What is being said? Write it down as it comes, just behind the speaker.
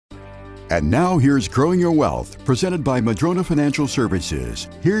And now here's Growing Your Wealth, presented by Madrona Financial Services.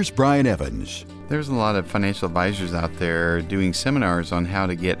 Here's Brian Evans. There's a lot of financial advisors out there doing seminars on how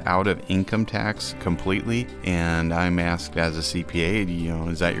to get out of income tax completely. And I'm asked as a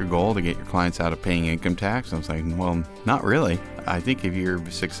CPA, is that your goal, to get your clients out of paying income tax? I was like, well, not really. I think if you're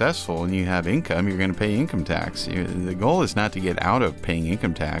successful and you have income, you're going to pay income tax. The goal is not to get out of paying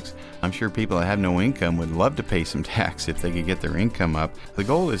income tax. I'm sure people that have no income would love to pay some tax if they could get their income up. The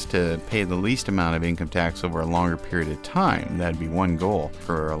goal is to pay the least amount of income tax over a longer period of time. That'd be one goal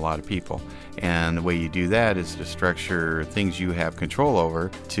for a lot of people. And the way you do that is to structure things you have control over,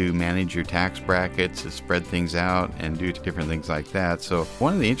 to manage your tax brackets, to spread things out, and do different things like that. So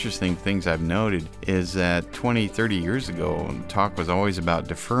one of the interesting things I've noted is that 20, 30 years ago, talk was always about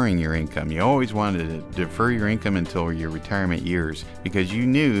deferring your income. You always wanted to defer your income until your retirement years, because you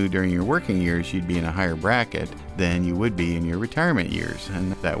knew during your working years you'd be in a higher bracket than you would be in your retirement years,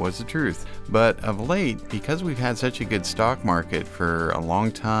 and that was the truth. But of late, because we've had such a good stock market for a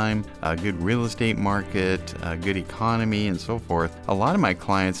long time, a good real estate market, a good economy, and so forth, a lot of my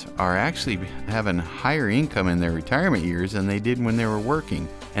clients are actually having higher income in their retirement years than they did when they were working,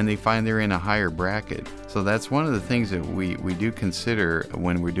 and they find they're in a higher bracket. So that's one of the things that we do consider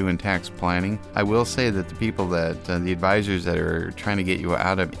when we're doing tax planning. I will say that the people that, the advisors that are trying to get you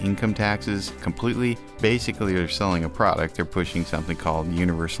out of income taxes completely, basically are selling a product. They're pushing something called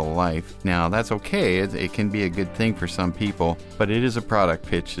Universal Life. Now that's okay, it can be a good thing for some people, but it is a product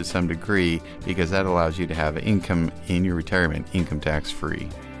pitch to some degree, because that allows you to have income in your retirement, income tax free.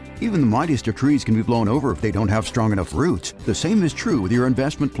 Even the mightiest of trees can be blown over if they don't have strong enough roots. The same is true with your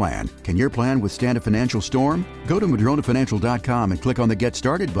investment plan. Can your plan withstand a financial storm? Go to MadronaFinancial.com and click on the Get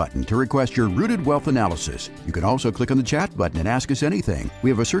Started button to request your Rooted Wealth Analysis. You can also click on the chat button and ask us anything. We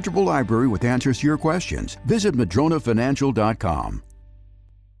have a searchable library with answers to your questions. Visit MadronaFinancial.com.